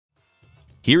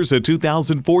Here's a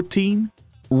 2014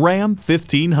 Ram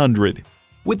 1500.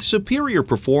 With superior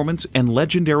performance and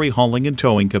legendary hauling and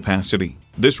towing capacity,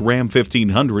 this Ram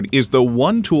 1500 is the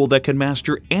one tool that can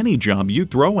master any job you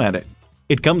throw at it.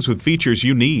 It comes with features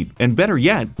you need, and better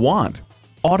yet, want.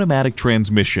 Automatic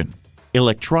transmission,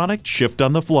 electronic shift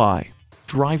on the fly,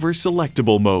 driver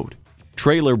selectable mode,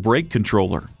 trailer brake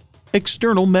controller,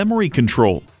 external memory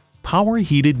control, power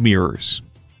heated mirrors,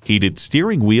 heated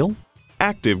steering wheel,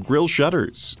 active grille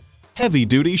shutters,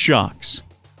 heavy-duty shocks,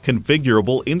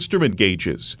 configurable instrument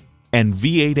gauges, and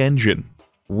V8 engine.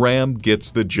 Ram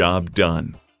gets the job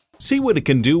done. See what it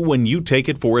can do when you take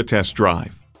it for a test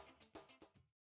drive.